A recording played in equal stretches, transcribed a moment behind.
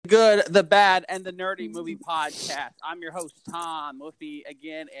good, the bad, and the nerdy movie podcast. I'm your host, Tom. With me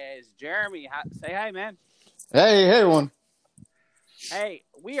again is Jeremy. Say hi, man. Hey, everyone. Hey,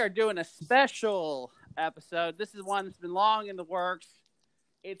 we are doing a special episode. This is one that's been long in the works.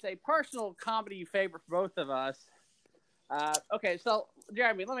 It's a personal comedy favorite for both of us. Okay, so,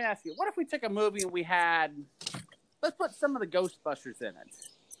 Jeremy, let me ask you. What if we took a movie and let's put some of the Ghostbusters in it.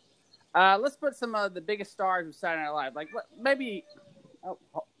 Let's put some of the biggest stars of Saturday Night Live. Like, maybe... Oh,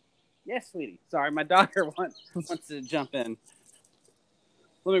 yes, sweetie. Sorry, my daughter wants to jump in.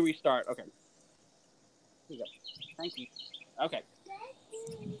 Let me restart. Okay. Here you go. Thank you. Okay.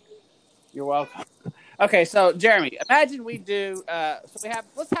 You're welcome. Okay, so Jeremy, imagine we do. Let's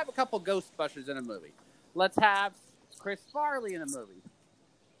have a couple Ghostbusters in a movie. Let's have Chris Farley in a movie.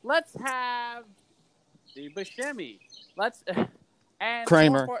 Let's have the Buscemi. And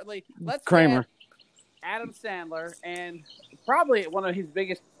Kramer. more importantly, let's Kramer. get Adam Sandler, and probably one of his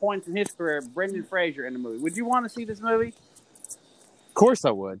biggest points in his career, Brendan Fraser in the movie. Would you want to see this movie? Of course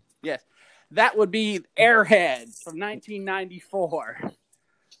I would. Yes. That would be AIRHEADS from 1994.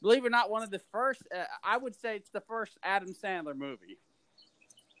 Believe it or not, one of the first, I would say it's the first Adam Sandler movie.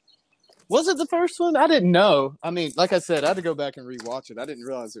 Was it the first one? I didn't know. I mean, like I said, I had to go back and rewatch it. I didn't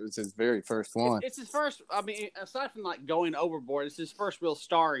realize it was his very first one. It's his first, I mean, aside from like Going Overboard, it's his first real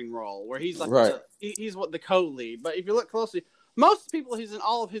starring role where he's like, right. He's the co-lead. But if you look closely, most people he's in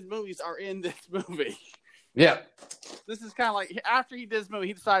all of his movies are in this movie. Yeah. This is kind of like, after he did this movie,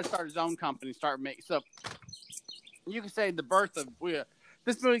 he decided to start his own company, so you can say the birth of,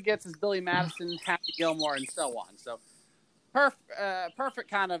 this movie gets his Billy Madison, Happy Gilmore, and so on. So,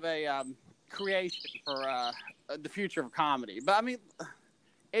 perfect kind of a creation for the future of comedy. But I mean,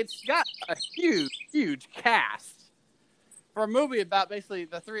 it's got a huge cast for a movie about basically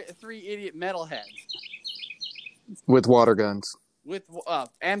the three idiot metalheads with water guns,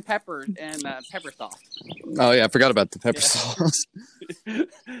 and pepper sauce. Oh yeah, I forgot about the pepper sauce.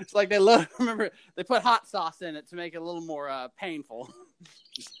 It's like they put hot sauce in it to make it a little more painful.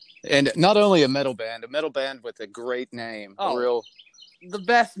 And not only a metal band with a great name. The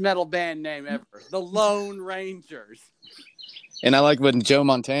best metal band name ever. The Lone Rangers. And I like when Joe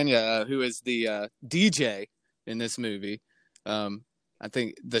Montana, who is the DJ in this movie, I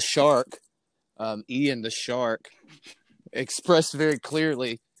think the Shark, Ian the Shark, expressed very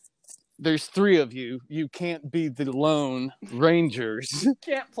clearly, there's three of you. You can't be the Lone Rangers. You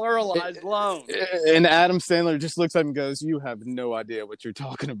can't pluralize lone. And Adam Sandler just looks at him and goes, "You have no idea what you're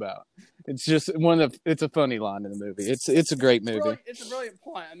talking about." It's just it's a funny line in the movie. It's a great movie. It's a brilliant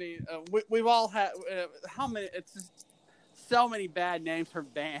point. I mean, we've all had how many? It's just so many bad names for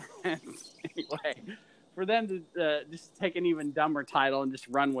bands. Anyway, for them to just take an even dumber title and just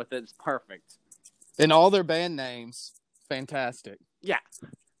run with it is perfect. And all their band names, fantastic. Yeah.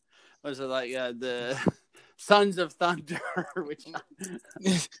 Was it like the Sons of Thunder? Which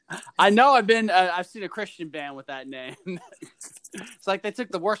I know I've seen a Christian band with that name. It's like they took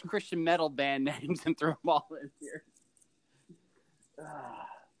the worst Christian metal band names and threw them all in here.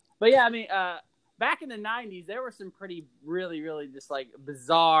 But yeah, I mean, back in the 90s, there were some pretty really, really just like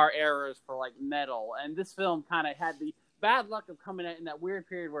bizarre eras for like metal. And this film kind of had the bad luck of coming out in that weird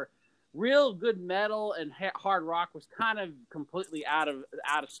period where real good metal and hard rock was kind of completely out of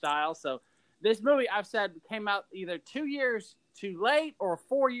style. So this movie, I've said, came out either 2 years too late or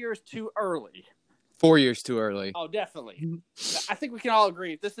 4 years too early. 4 years too early. Oh, definitely. I think we can all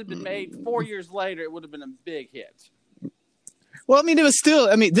agree. If this had been made 4 years later, it would have been a big hit. Well, I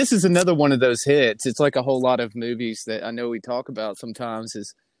mean, this is another one of those hits. It's like a whole lot of movies that I know we talk about sometimes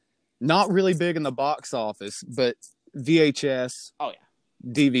is not really big in the box office, but VHS. Oh, yeah.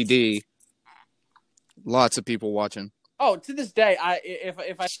 DVD, lots of people watching. Oh, to this day,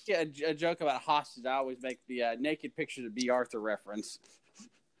 if I get a joke about a hostage, I always make the naked pictures of B. Arthur reference.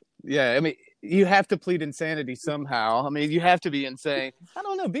 Yeah, I mean, you have to plead insanity somehow. I mean, you have to be insane. I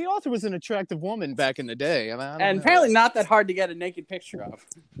don't know. B. Arthur was an attractive woman back in the day. I mean, and apparently not that hard to get a naked picture of.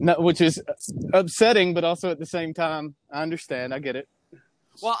 No, which is upsetting, but also at the same time, I understand. I get it.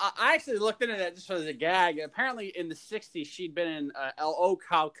 Well, I actually looked into that just as a gag. Apparently, in the 60s, she'd been in L.O.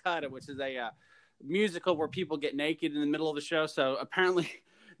 Calcutta, which is a musical where people get naked in the middle of the show. So apparently,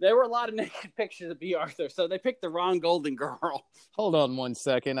 there were a lot of naked pictures of B. Arthur. So they picked the wrong Golden Girl. Hold on 1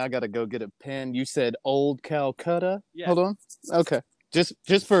 second. I got to go get a pen. You said Old Calcutta? Yeah. Hold on. Okay. Just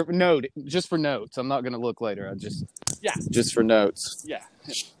for notes. I'm not going to look later. Just for notes. Yeah.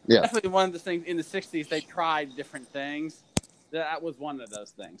 Yeah. Definitely one of the things in the 60s, they tried different things. That was one of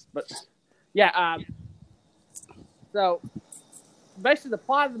those things. But, yeah. So, basically the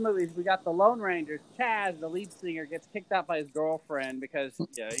plot of the movie is we got the Lone Ranger. Chaz, the lead singer, gets kicked out by his girlfriend because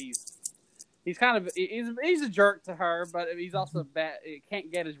he's kind of he's a jerk to her, but he's also bad. He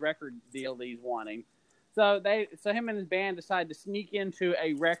can't get his record deal that he's wanting. So him and his band decide to sneak into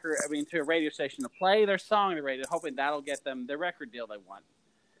a radio station to play their song on the radio, hoping that'll get them the record deal they want.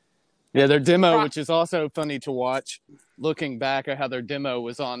 Yeah, their demo, which is also funny to watch, looking back at how their demo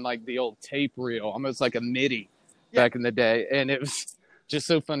was on like the old tape reel, almost like a MIDI back in the day. And it was just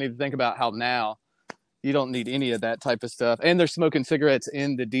so funny to think about how now you don't need any of that type of stuff. And they're smoking cigarettes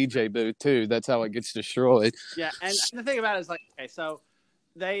in the DJ booth too. That's how it gets destroyed. Yeah, and the thing about it is like, okay, so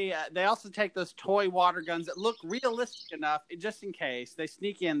they also take those toy water guns that look realistic enough, just in case. They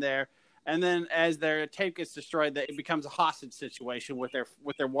sneak in there. And then, as their tape gets destroyed, it becomes a hostage situation with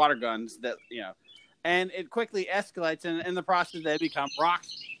their water guns. And it quickly escalates. And in the process, they become rock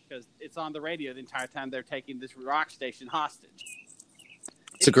because it's on the radio the entire time they're taking this rock station hostage.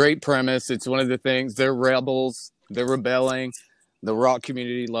 It's a great premise. It's one of the things. They're rebels. They're rebelling. The rock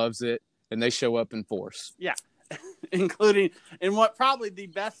community loves it, and they show up in force. Yeah, including in what probably the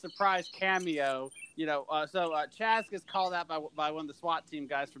best surprise cameo. Chaz gets called out by one of the SWAT team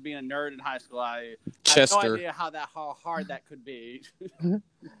guys for being a nerd in high school. I have no idea how hard that could be.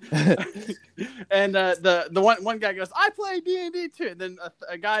 And the one guy goes, "I play D&D too." And then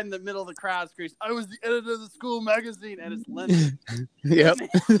a guy in the middle of the crowd screams, "I was the editor of the school magazine," and it's Lyndon. Yep.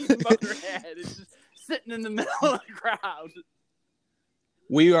 Motorhead is just sitting in the middle of the crowd.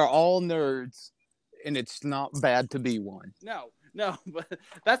 We are all nerds, and it's not bad to be one. No, but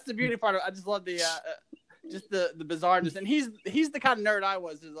that's the beauty part of it. I just love the bizarreness, and he's the kind of nerd I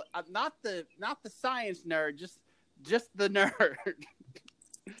was. Not the science nerd, just the nerd.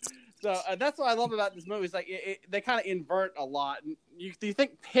 So that's what I love about this movie. It's like they kind of invert a lot. And you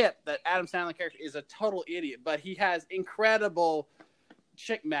think Pip, that Adam Sandler character, is a total idiot, but he has incredible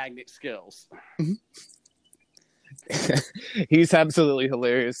chick magnet skills. He's absolutely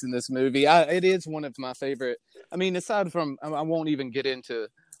hilarious in this movie. It is one of my favorite. I mean, aside from, I won't even get into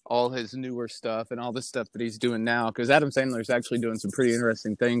all his newer stuff and all the stuff that he's doing now, because Adam Sandler is actually doing some pretty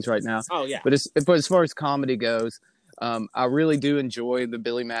interesting things right now. Oh yeah. But as far as comedy goes, I really do enjoy the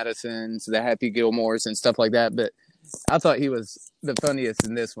Billy Madisons, the Happy Gilmores, and stuff like that. But I thought he was the funniest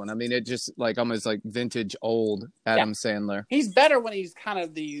in this one. I mean, it just like almost like vintage old Adam Sandler. He's better when he's kind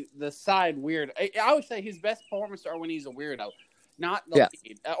of the side weird. I would say his best performances are when he's a weirdo, not the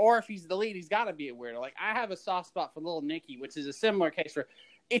lead. Or if he's the lead, he's got to be a weirdo. Like, I have a soft spot for Little Nicky, which is a similar case where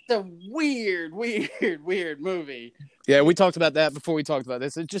it's a weird movie. Yeah, we talked about that before we talked about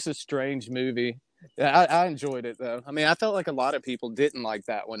this. It's just a strange movie. Yeah, I enjoyed it though. I mean, I felt like a lot of people didn't like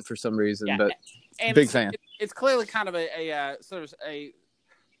that one for some reason, but big fan. It's clearly kind of a sort of a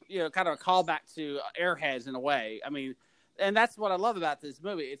kind of a callback to Airheads in a way. I mean, and that's what I love about this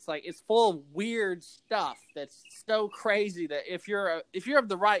movie. It's like it's full of weird stuff that's so crazy that if you're of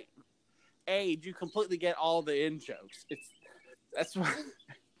the right age, you completely get all the in jokes. That's what.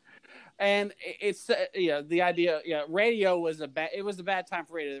 And it's the idea. Radio was a bad time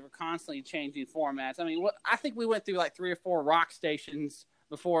for radio. They were constantly changing formats. I mean, I think we went through like 3 or 4 rock stations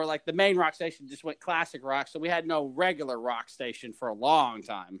before, like the main rock station just went classic rock. So we had no regular rock station for a long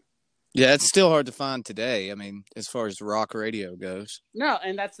time. Yeah, it's still hard to find today. I mean, as far as rock radio goes. No,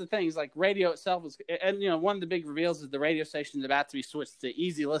 and that's the thing. Is like radio itself was, and one of the big reveals is the radio station is about to be switched to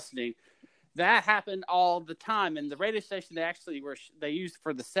easy listening. That happened all the time, and the radio station they used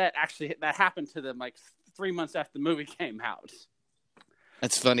for the set that happened to them like 3 months after the movie came out.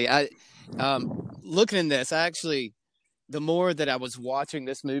 That's funny. I looking at this, the more that I was watching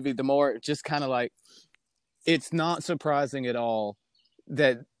this movie, the more it just kind of like it's not surprising at all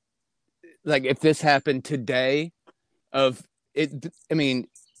that like if this happened today, I mean,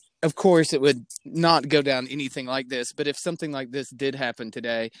 of course, it would not go down anything like this. But if something like this did happen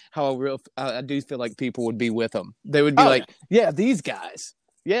today, I do feel like people would be with them. They would be yeah, these guys.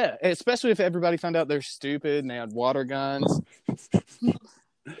 Yeah, especially if everybody found out they're stupid and they had water guns.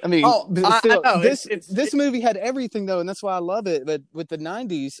 I mean, this movie had everything, though, and that's why I love it. But with the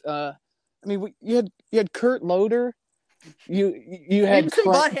 90s, I mean, you had Kurt Loder. You had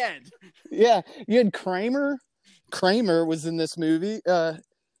Butthead. Yeah, you had Kramer. Kramer was in this movie.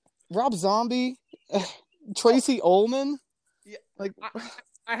 Rob Zombie, Tracy Ullman. Yeah, like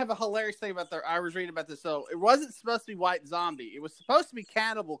I have a hilarious thing about I was reading about this. So it wasn't supposed to be White Zombie. It was supposed to be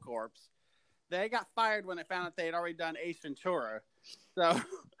Cannibal Corpse. They got fired when they found out they had already done Ace Ventura. So,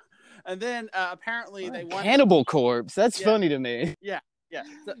 and then apparently they wanted Cannibal Corpse. That's funny to me. Yeah.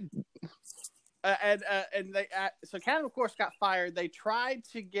 So, so Cannibal Corpse got fired. They tried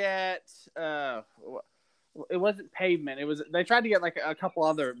to get it wasn't Pavement. It was they tried to get like a couple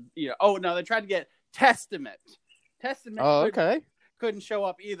other Oh no, they tried to get Testament. Oh, okay. Couldn't show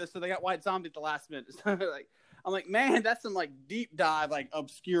up either, so they got White Zombie at the last minute. So I'm like, man, that's some like deep dive, like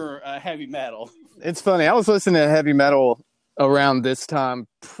obscure heavy metal. It's funny. I was listening to heavy metal around this time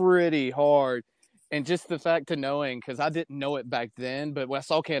pretty hard. And just the fact of knowing, because I didn't know it back then, but when I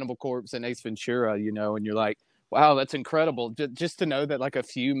saw Cannibal Corpse and Ace Ventura, and you're like, wow, that's incredible. Just to know that like a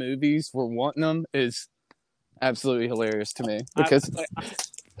few movies were wanting them is absolutely hilarious to me. Because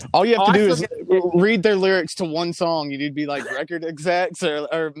all you have to do is read their lyrics to one song. You'd be like, record execs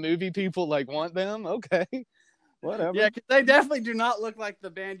or movie people like want them? Okay. Whatever. Yeah, because they definitely do not look like the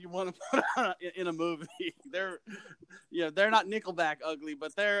band you want to put on in a movie. They're not Nickelback ugly,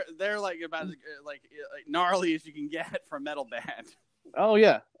 but they're like about as like gnarly as you can get for a metal band. Oh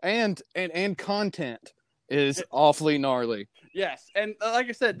yeah, and content is awfully gnarly. Yes, and like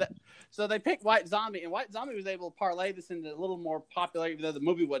I said, so they picked White Zombie, and White Zombie was able to parlay this into a little more popular, even though the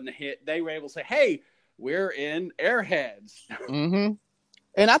movie wasn't a hit. They were able to say, "Hey, we're in Airheads." Mm-hmm.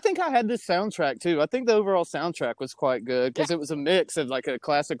 And I think I had this soundtrack too. I think the overall soundtrack was quite good because it was a mix of like a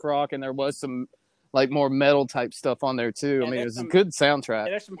classic rock and there was some like more metal type stuff on there too. I mean, it was a good soundtrack.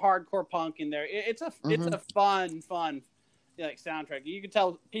 There's some hardcore punk in there. It's a fun like soundtrack. You can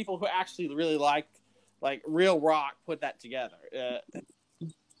tell people who actually really like real rock put that together. And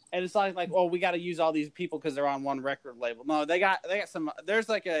it's like, oh, we got to use all these people because they're on one record label. No, they got some. There's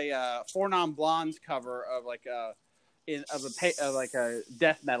like a Four Non Blondes cover of like a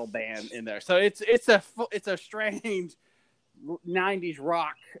death metal band in there. So it's a strange 90s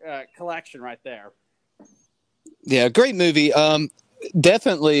rock collection right there. Yeah, great movie.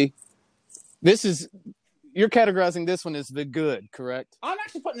 Definitely. You're categorizing this one as the good, correct? I'm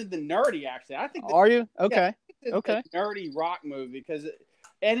actually putting it the nerdy. Actually, I think. Are you okay? Yeah, okay. A nerdy rock movie because,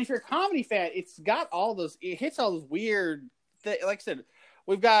 and if you're a comedy fan, it's got all those. It hits all those weird. Like I said,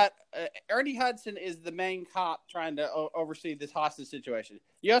 we've got Ernie Hudson is the main cop trying to oversee this hostage situation.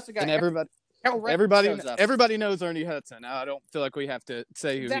 You also got everybody knows Ernie Hudson. I don't feel like we have to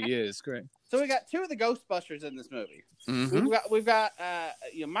say who he is. Great. So we got two of the Ghostbusters in this movie. Mm-hmm. We've got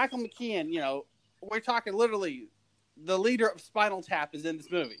Michael McKean. We're talking literally the leader of Spinal Tap is in this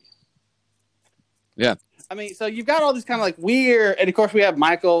movie. Yeah. I mean, so you've got all these kind of like weird, and of course we have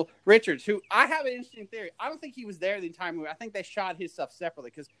Michael Richards, who I have an interesting theory. I don't think he was there the entire movie. I think they shot his stuff separately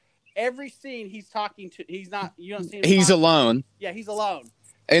because every scene he's talking to, he's not. You don't see him. He's alone. Yeah, he's alone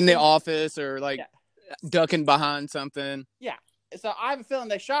in the office or like ducking behind something. Yeah. So I have a feeling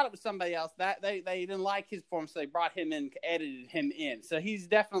they shot it with somebody else. That they didn't like his form, so they brought him in, edited him in. So he's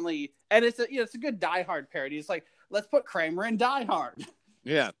definitely, and it's a good Die Hard parody. It's like, let's put Kramer in Die Hard.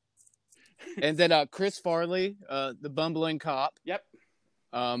 Yeah. And then Chris Farley, the bumbling cop. Yep.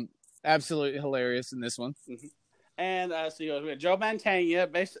 Absolutely hilarious in this one. Mm-hmm. And so we have Joe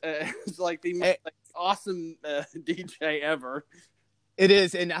Mantegna, is like the most awesome DJ ever. It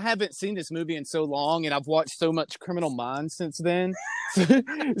is, and I haven't seen this movie in so long, and I've watched so much Criminal Minds since then.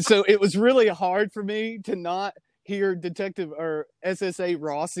 So it was really hard for me to not hear Detective or SSA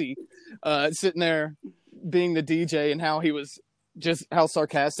Rossi sitting there being the DJ and how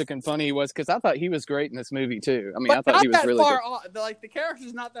sarcastic and funny he was, because I thought he was great in this movie too. I mean, I thought he was really good. Off. Like the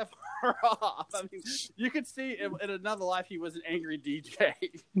character's not that far off. I mean, you could see in another life he was an angry DJ.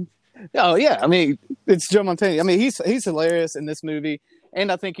 Oh yeah, I mean it's Joe Montana. I mean he's hilarious in this movie,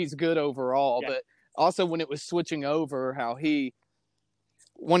 and I think he's good overall. Yeah. But also when it was switching over,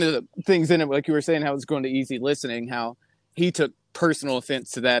 one of the things in it, like you were saying, how it was going to easy listening, how he took personal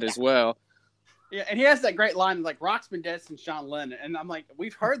offense to that as well. Yeah, and he has that great line like "Rock's been dead since John Lennon," and I'm like,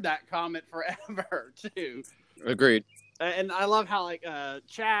 we've heard that comment forever too. Agreed. And I love how like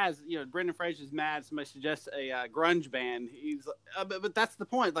Chaz, Brendan Fraser's mad somebody suggests a grunge band. He's but that's the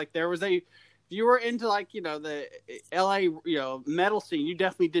point. Like there was if you were into like the LA metal scene, you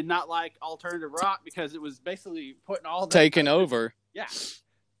definitely did not like alternative rock because it was basically putting all that taken over. Yeah.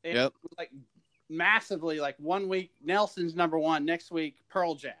 Yep. Like massively, like 1 week Nelson's number one, next week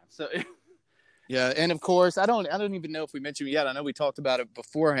Pearl Jam. So. Yeah, and of course, I don't even know if we mentioned it yet. I know we talked about it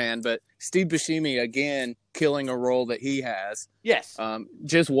beforehand, but Steve Buscemi, again, killing a role that he has. Yes.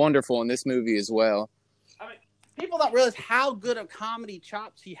 Just wonderful in this movie as well. I mean, people don't realize how good of comedy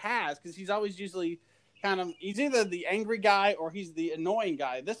chops he has, because he's always usually he's either the angry guy or he's the annoying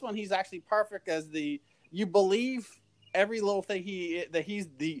guy. This one, he's actually perfect as you believe every little thing that he's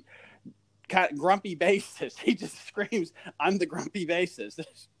the kind of grumpy bassist. He just screams, "I'm the grumpy bassist."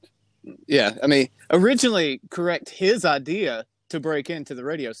 Yeah, I mean, originally, his idea to break into the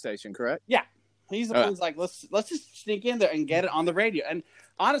radio station, correct? Yeah, He's the one who's like, let's just sneak in there and get it on the radio. And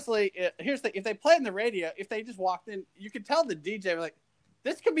honestly, here's the if they play in the radio, if they just walked in, you could tell the DJ was like,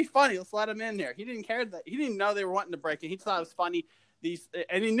 this could be funny. Let's let him in there. He didn't care that he didn't know they were wanting to break in. He thought it was funny.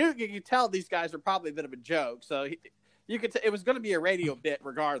 And he knew you could tell these guys were probably a bit of a joke. So you could it was going to be a radio bit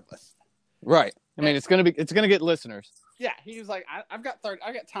regardless. Right. I mean, it's gonna get listeners. Yeah. He was like, I've got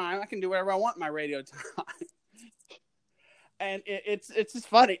time. I can do whatever I want in my radio time. And it's just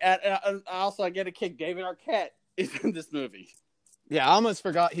funny. And also, I get a kick. David Arquette is in this movie. Yeah, I almost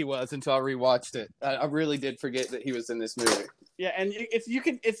forgot he was until I rewatched it. I really did forget that he was in this movie. Yeah, and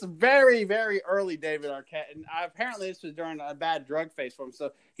it's very, very early David Arquette, and apparently this was during a bad drug phase for him.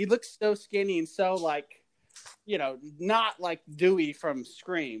 So he looks so skinny and so like, not like Dewey from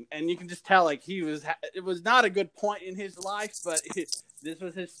Scream, and you can just tell like it was not a good point in his life, but this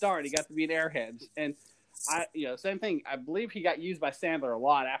was his start. He got to be in Airheads, and same thing. I believe he got used by Sandler a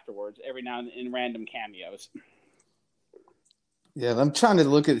lot afterwards, every now and then in random cameos. Yeah, I'm trying to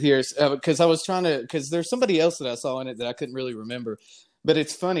look at here because there's somebody else that I saw in it that I couldn't really remember. But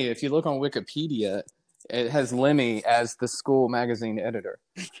it's funny, if you look on Wikipedia, it has Lemmy as the school magazine editor.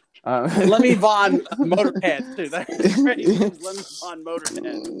 Lemmy Von Motorhead too. That's great. Lemmy Von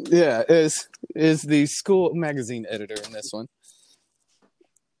Motorhead. Yeah, is the school magazine editor in this one.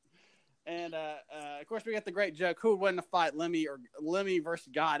 And of course, we got the great joke: who would win a fight, Lemmy versus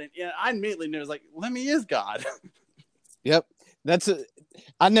God? And I immediately knew it was like Lemmy is God. Yep.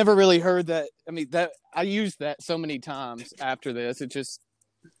 I never really heard that. I mean, I used that so many times after this. It's just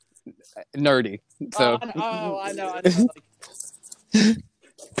nerdy. So. I know.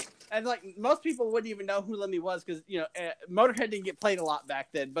 And like most people wouldn't even know who Lemmy was because Motorhead didn't get played a lot back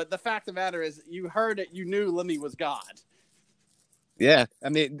then. But the fact of the matter is, you heard it, you knew Lemmy was God. Yeah, I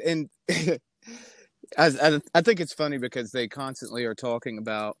mean, and I think it's funny because they constantly are talking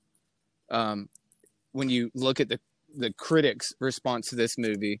about when you look at the critics' response to this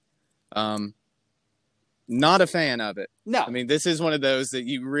movie, not a fan of it. No. I mean, this is one of those that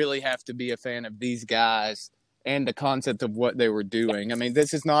you really have to be a fan of these guys and the concept of what they were doing. I mean,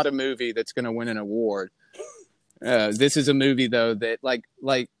 this is not a movie that's going to win an award. This is a movie, though, that like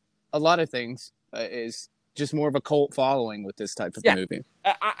a lot of things is just more of a cult following with this type of movie.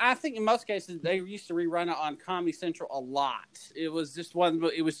 I think in most cases they used to rerun it on Comedy Central a lot. It was just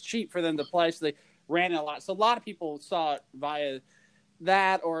it was cheap for them to play, so they ran it a lot. So a lot of people saw it via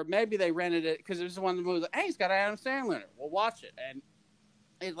that, or maybe they rented it because it was one of the movies like, hey, it's got Adam Sandler in it. We'll watch it. And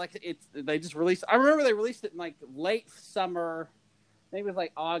they just released. I remember they released it in like late summer, maybe it was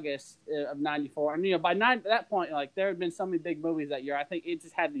like August of '94. And by that point, like there had been so many big movies that year. I think it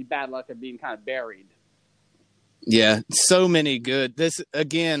just had the bad luck of being kind of buried. Yeah, so many good. This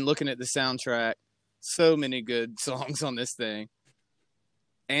again, looking at the soundtrack, so many good songs on this thing.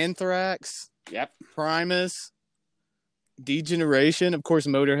 Anthrax. Yep. Primus, Degeneration, of course,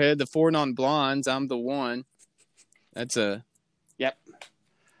 Motorhead, the Four Non-Blondes, I'm the One. That's a... Yep.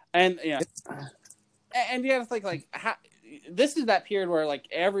 And, and you have to think, like, this is that period where,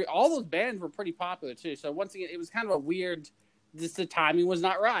 like, all those bands were pretty popular, too. So, once again, it was kind of a weird... Just the timing was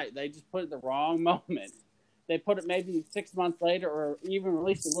not right. They just put it at the wrong moment. They put it maybe 6 months later or even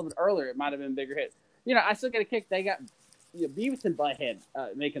released it a little bit earlier. It might have been a bigger hit. I still get a kick. They got... Beavis and Butthead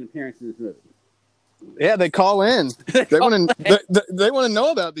make an appearance in this movie. Yeah, they call in. They want to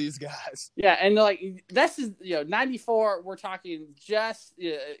know about these guys. Yeah, and like this is '94. We're talking just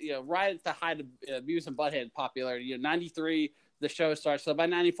right at the height of Beavis and Butthead popularity. '93 the show starts, so by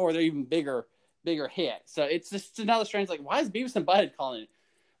 '94 they're even bigger hit. So it's just another strange like why is Beavis and Butthead calling it?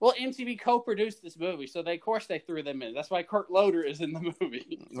 Well, MTV co-produced this movie, so of course they threw them in. That's why Kurt Loder is in the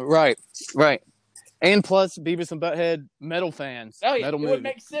movie. Right. And plus, Beavis and Butthead metal fans. Oh yeah, metal it movie. Would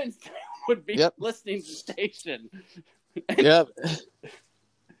make sense. Would be listening to the station. Yep.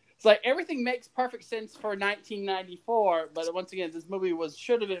 It's like everything makes perfect sense for 1994, but once again, this movie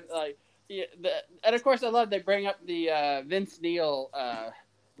should have been like, and of course, I love they bring up the Vince Neil,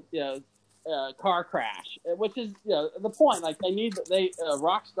 car crash, which is the point. Like they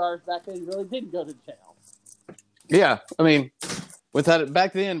rock stars back then really did go to jail. Yeah, I mean. Without it,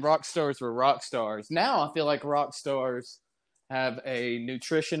 back then, rock stars were rock stars. Now, I feel like rock stars have a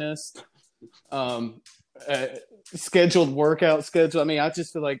nutritionist, scheduled workout schedule. I mean, I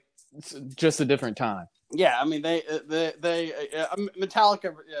just feel like it's just a different time. Yeah, I mean, they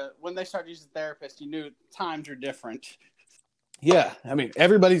Metallica when they started using therapists, you knew times are different. Yeah, I mean,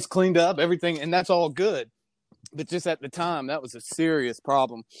 everybody's cleaned up, everything, and that's all good. But just at the time, that was a serious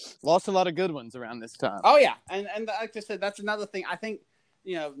problem. Lost a lot of good ones around this time. Oh, yeah. And like I said, that's another thing. I think,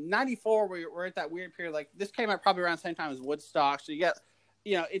 94, we're at that weird period. Like, this came out probably around the same time as Woodstock. So you got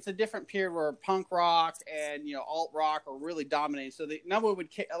it's a different period where punk rock and alt rock are really dominating. So no one would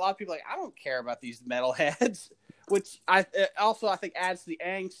a lot of people are like, I don't care about these metalheads, which I think adds to the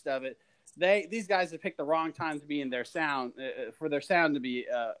angst of it. These guys have picked the wrong time to be in their sound for their sound to be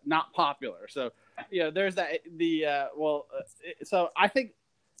not popular. So there's that so I think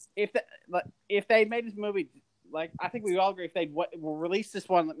if they made this movie, like, I think we all agree if they'd released this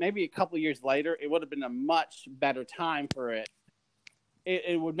one maybe a couple of years later, it would have been a much better time for it.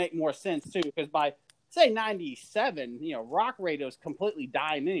 It would make more sense too, because by say 97, rock radio is completely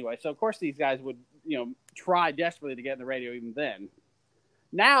dying anyway. So of course these guys would, try desperately to get in the radio even then.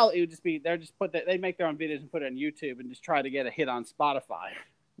 Now it would just be they make their own videos and put it on YouTube and just try to get a hit on Spotify.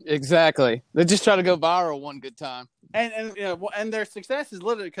 Exactly. They just try to go viral one good time. And their success is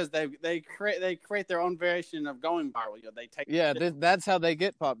literally because they create their own variation of going viral. They take that's how they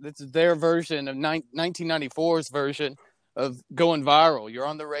get pop. This is their version of 1994's version of going viral. You're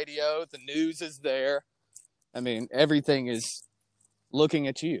on the radio, the news is there. I mean, everything is looking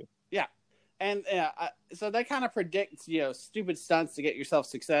at you. Yeah. And so they kind of predict, stupid stunts to get yourself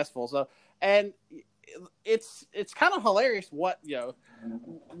successful. So, and it's kind of hilarious what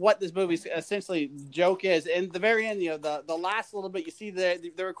this movie's essentially joke is. And the very end, the last little bit, you see they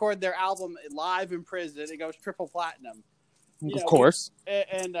record their album live in prison. It goes triple platinum. Of course.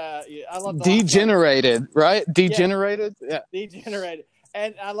 And I love the Degenerated, right? Degenerated? Yeah. Degenerated.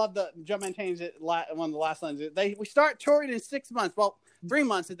 And I love Joe maintains it. One of the last lines. We start touring in 6 months. Well, 3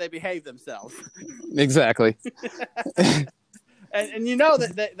 months if they behave themselves. Exactly. and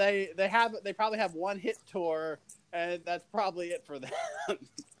that they probably have one hit tour, and that's probably it for them.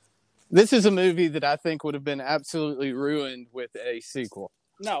 This is a movie that I think would have been absolutely ruined with a sequel.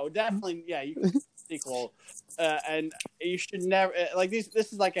 No, definitely, yeah, you can sequel, and you should never like these.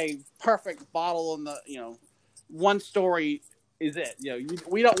 This is like a perfect bottle in the one story is it.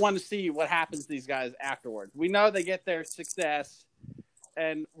 We don't want to see what happens to these guys afterwards. We know they get their success,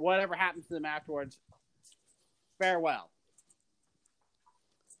 and whatever happens to them afterwards, farewell.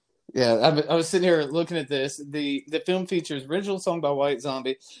 Yeah, I was sitting here looking at this. The film features original song by White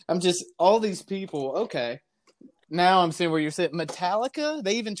Zombie. I'm just all these people. Okay, now I'm seeing where you're saying Metallica.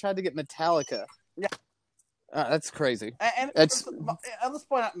 They even tried to get Metallica. Yeah, that's crazy. And let's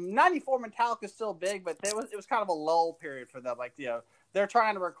point out, '94 Metallica is still big, but it was kind of a lull period for them. Like they're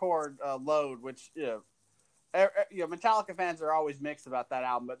trying to record Load, which Metallica fans are always mixed about that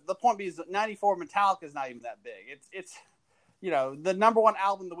album. But the point is that '94 Metallica is not even that big. It's the number one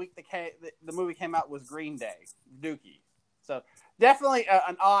album the week the movie came out was Green Day, Dookie. So definitely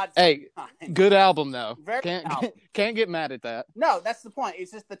an odd. Hey, time. Good album though. Very can't get mad at that. No, that's the point.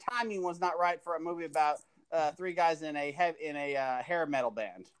 It's just the timing was not right for a movie about three guys in a hair metal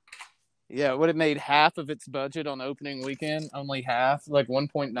band. Yeah, would it made half of its budget on opening weekend? Only half, like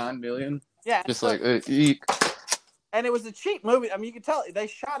 1.9 million. Yeah, just and it was a cheap movie. I mean, you could tell they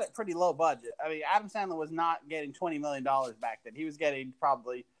shot it pretty low budget. I mean, Adam Sandler was not getting $20 million back then. He was getting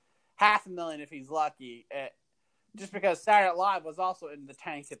probably $500,000 if he's lucky, just because Saturday Night Live was also in the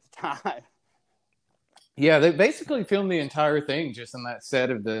tank at the time. Yeah, they basically filmed the entire thing just in that set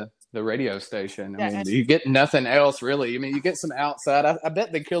of the radio station. I mean, you get nothing else, really. I mean, you get some outside. I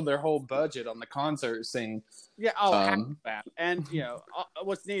bet they killed their whole budget on the concert scene. Yeah, that. And,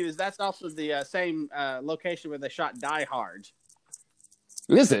 what's neat is that's also the same location where they shot Die Hard.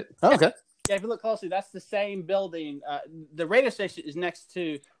 Is it? Oh, okay. Yeah, if you look closely, that's the same building. The radio station is next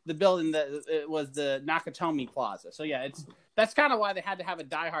to the building that it was the Nakatomi Plaza. So, yeah, that's kind of why they had to have a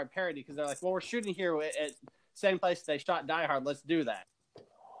Die Hard parody, because they're like, well, we're shooting here at same place they shot Die Hard. Let's do that.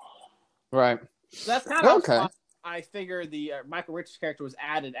 Right. So that's kind of okay. I figure the Michael Richards character was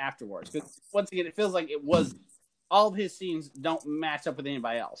added afterwards. Because once again, it feels like it was all of his scenes don't match up with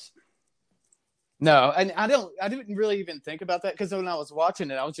anybody else. No, and I didn't really even think about that, because when I was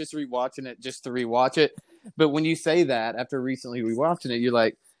watching it, I was just rewatching it just to rewatch it. But when you say that after recently rewatching it, you're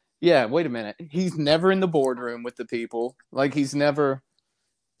like, yeah, wait a minute. He's never in the boardroom with the people. Like, he's never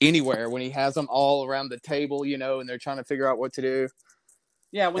anywhere when he has them all around the table, and they're trying to figure out what to do.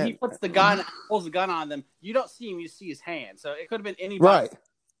 Yeah, when he pulls the gun on them, you don't see him, you see his hand. So it could have been anybody. Right.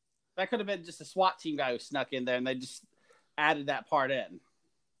 That could have been just a SWAT team guy who snuck in there, and they just added that part in.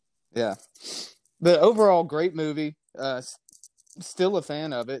 Yeah. The overall great movie. Still a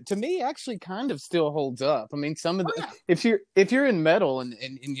fan of it. To me, actually kind of still holds up. I mean, some of the if you're in metal and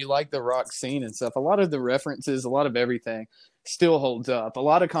you like the rock scene and stuff, a lot of the references, a lot of everything still holds up. A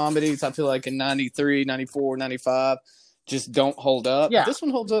lot of comedies, I feel like in 93, 94, 95 just don't hold up. Yeah. This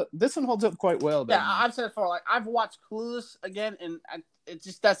one holds up. This one holds up quite well. Yeah, I've said it before. Like, I've watched Clueless again, and it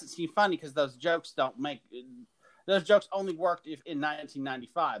just doesn't seem funny because those jokes don't make. those jokes only worked if in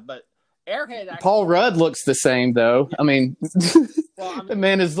 1995. But Airhead actually, Paul Rudd looks the same, though. Yeah. I mean, Well, the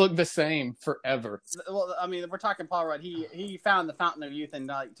man has looked the same forever. Well, I mean, we're talking Paul Rudd. He found the fountain of youth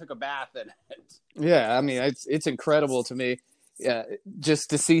and took a bath in it. Yeah, I mean, it's incredible to me. Yeah, just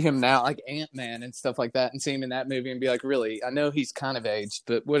to see him now, like Ant-Man and stuff like that, and see him in that movie and be like, really, I know he's kind of aged,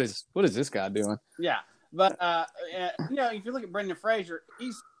 but what is this guy doing? Yeah, but if you look at Brendan Fraser,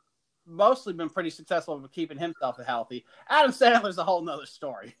 he's mostly been pretty successful with keeping himself healthy. Adam Sandler's a whole nother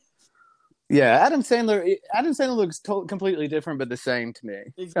story. Yeah, Adam Sandler looks completely different, but the same to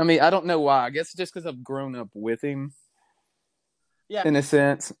me. I mean, I don't know why. I guess just because I've grown up with him. Yeah, in a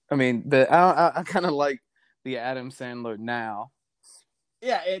sense. I mean, I kind of like the Adam Sandler now.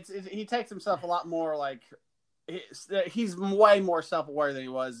 Yeah, he takes himself a lot more like he's way more self-aware than he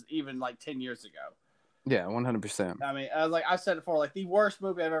was even like 10 years ago. Yeah, 100%. I mean, like I said before, like the worst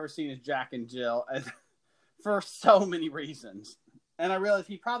movie I've ever seen is Jack and Jill, and for so many reasons. And I realized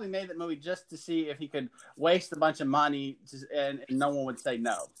he probably made that movie just to see if he could waste a bunch of money and no one would say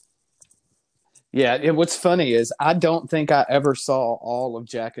no. Yeah, what's funny is I don't think I ever saw all of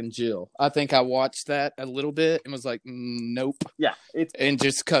Jack and Jill. I think I watched that a little bit and was like, nope. Yeah. And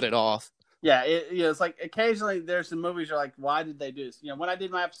just cut it off. Yeah, it's like occasionally there's some movies you're like, why did they do this? When I did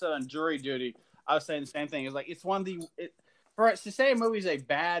my episode on Jury Duty, I was saying the same thing. It's like, it's one of for us to say a movie is a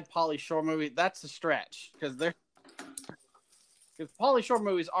bad Pauly Shore movie, that's a stretch. Because Pauly Shore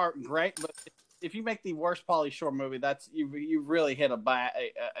movies aren't great, but if you make the worst Pauly Shore movie, that's you really hit a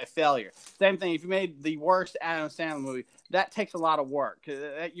failure. Same thing, if you made the worst Adam Sandler movie, that takes a lot of work.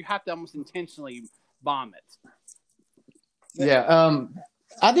 You have to almost intentionally bomb it. Yeah,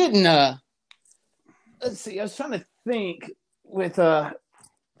 I didn't. Let's see. I was trying to think with Adam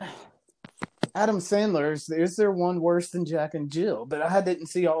Sandler. Is there one worse than Jack and Jill? But I didn't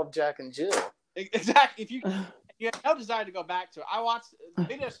see all of Jack and Jill. Exactly. If you have no desire to go back to it, I watched the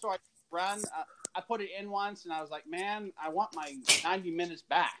video store run. I put it in once, and I was like, man, I want my 90 minutes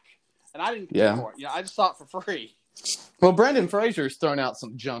back. And I didn't pay for it. I just saw it for free. Well, Brendan Fraser's thrown out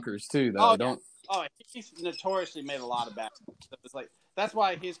some junkers too, though. He's notoriously made a lot of bad stuff. It's like that's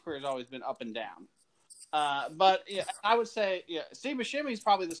why his career has always been up and down. But I would say, Steve Buscemi is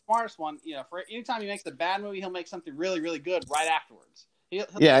probably the smartest one. For anytime he makes a bad movie, he'll make something really, really good right afterwards.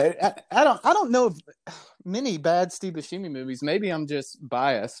 I don't know of many bad Steve Buscemi movies. Maybe I'm just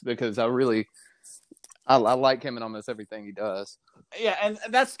biased because I like him in almost everything he does. Yeah, and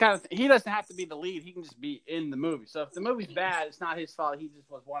that's kind of he doesn't have to be the lead; he can just be in the movie. So if the movie's bad, it's not his fault. He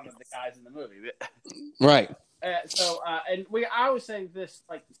just was one of the guys in the movie. Right. I always say this: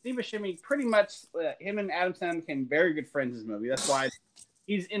 like Steve Buscemi, pretty much him and Adam Sandler became very good friends in this movie. That's why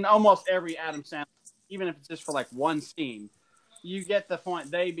he's in almost every Adam Sandler, even if it's just for like one scene. You get the point.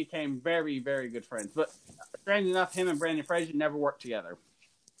 They became very, very good friends. But strange enough, him and Brendan Fraser never worked together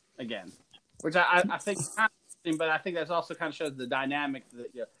again, which I think is kind of interesting, but I think that also kind of shows the dynamic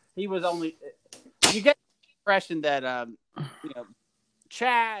that he was only. You get the impression that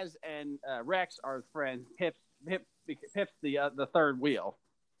Chaz and Rex are friends. Pip's the third wheel.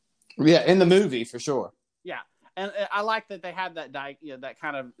 Yeah, in the movie for sure. Yeah, and I like that they have that that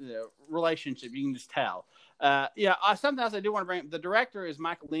kind of relationship. You can just tell. Something else I do want to bring up. The director is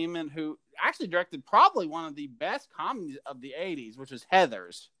Michael Lehman, who actually directed probably one of the best comedies of the 80s, which was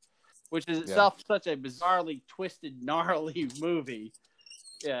Heathers, which is itself such a bizarrely twisted, gnarly movie.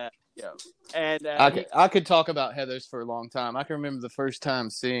 And I could talk about Heathers for a long time. I can remember the first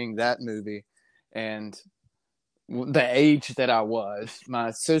time seeing that movie and the age that I was. My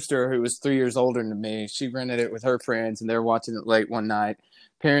sister, who was 3 years older than me, she rented it with her friends, and they were watching it late one night.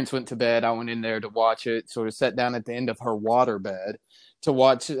 Parents went to bed. I went in there to watch it, sort of sat down at the end of her water bed to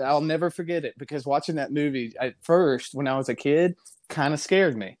watch it. I'll never forget it because watching that movie at first when I was a kid kind of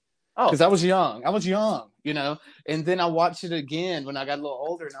scared me because I was young, and then I watched it again when I got a little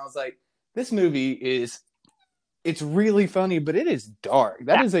older and I was like, this movie it's really funny, but it is dark.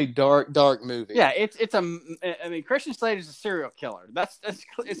 That is a dark, dark movie. Yeah, Christian Slater's a serial killer. That's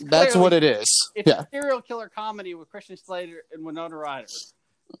what it is. It's a serial killer comedy with Christian Slater and Winona Ryder.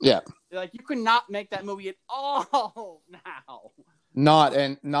 Yeah. Like, you could not make that movie at all now. Not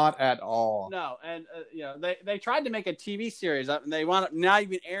at all. No, and they tried to make a TV series, and they wound up not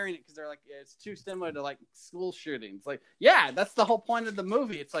even airing it because they're like, it's too similar to like school shootings. Like, yeah, that's the whole point of the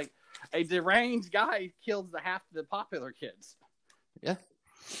movie. It's like a deranged guy kills half the popular kids. Yeah.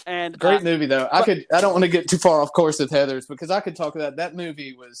 And great movie though. I don't want to get too far off course with Heathers because I could talk about that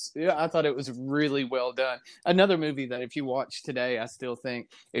movie I thought it was really well done. Another movie that if you watch today, I still think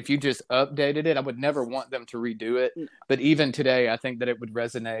if you just updated it, I would never want them to redo it. But even today, I think that it would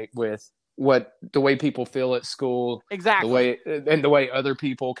resonate with the way people feel at school, Exactly. the way other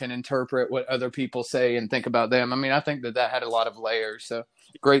people can interpret what other people say and think about them. I mean, I think that had a lot of layers. So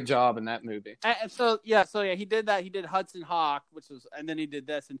great job in that movie. And so he did that. He did Hudson Hawk, and then he did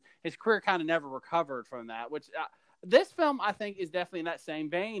this, and his career kind of never recovered from that. Which this film, I think, is definitely in that same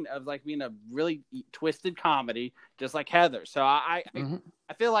vein of like being a really twisted comedy, just like Heather. So I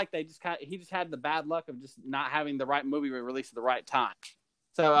feel like he just had the bad luck of just not having the right movie released at the right time.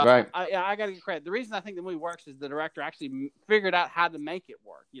 So right. I got to give credit. The reason I think the movie works is the director actually figured out how to make it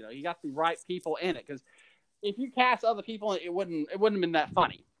work. You know, he got the right people in it, because if you cast other people, it wouldn't have been that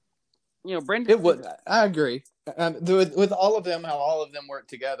funny. You know, Brendan. It would. I agree. With all of them, how all of them work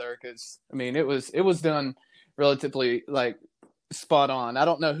together, because I mean, it was done relatively like spot on. I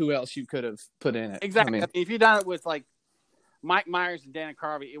don't know who else you could have put in it. Exactly. I mean, if you'd done it with like Mike Myers and Dana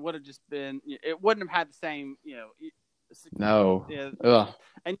Carvey, it would have just been. It wouldn't have had the same. You know. No. Yeah.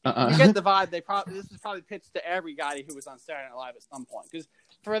 And you get the vibe. This is probably pitched to everybody who was on Saturday Night Live at some point, because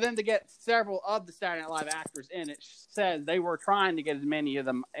for them to get several of the Saturday Night Live actors in it says they were trying to get as many of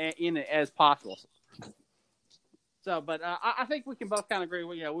them in it as possible. So, but I think we can both kind of agree.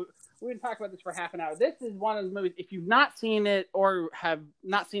 We can talk about this for half an hour. This is one of the movies, if you've not seen it or have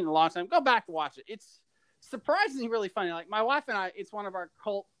not seen it in a long time, go back and watch it. It's surprisingly really funny. Like my wife and I, it's one of our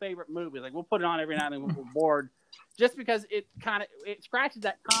cult favorite movies. Like we'll put it on every night and we're bored, just because it scratches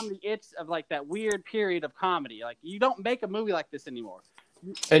that comedy itch of like that weird period of comedy. Like you don't make a movie like this anymore.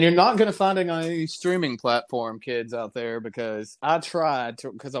 And you're not going to find it on any streaming platform, kids out there, because I tried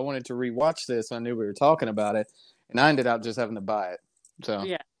to, because I wanted to rewatch this. I knew we were talking about it, and I ended up just having to buy it. So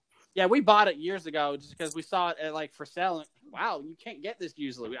yeah, we bought it years ago just because we saw it at like for sale. And, wow, you can't get this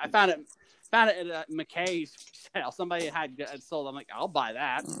usually. I found it at McKay's sale. Somebody had sold. I'm like, I'll buy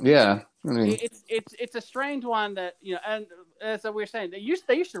that. Yeah, I mean, it's a strange one that and as we were saying, they used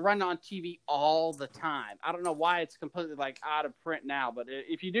to run on TV all the time. I don't know why it's completely like out of print now, but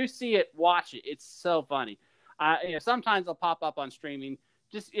if you do see it, watch it. It's so funny. Sometimes they'll pop up on streaming.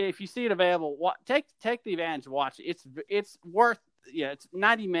 Just if you see it available, take the advantage to watch it. It's worth. It's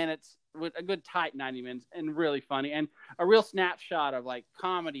 90 minutes with a good tight 90 minutes and really funny and a real snapshot of like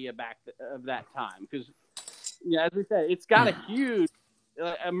comedy of that time. Because as we said, it's got a huge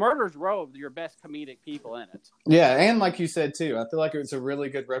a murderer's row of your best comedic people in it. Yeah, and like you said too, I feel like it was a really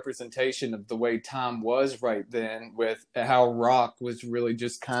good representation of the way time was right then, with how rock was really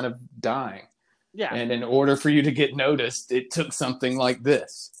just kind of dying. Yeah, and in order for you to get noticed, it took something like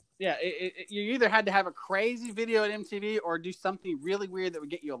this. Yeah, you either had to have a crazy video at MTV or do something really weird that would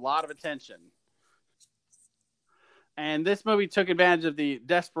get you a lot of attention. And this movie took advantage of the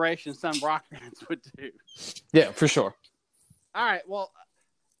desperation some rock fans would do. Yeah, for sure. All right, well,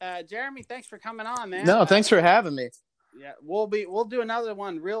 Jeremy, thanks for coming on, man. No, thanks for having me. Yeah, we'll do another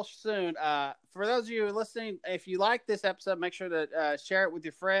one real soon. For those of you listening, if you like this episode, make sure to share it with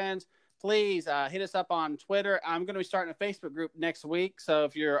your friends. Please hit us up on Twitter. I'm going to be starting a Facebook group next week. So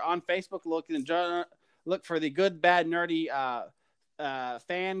if you're on Facebook, look for the Good, Bad, Nerdy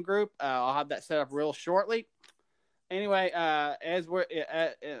fan group. I'll have that set up real shortly. Anyway,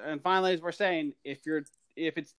 and finally, as we're saying, if it's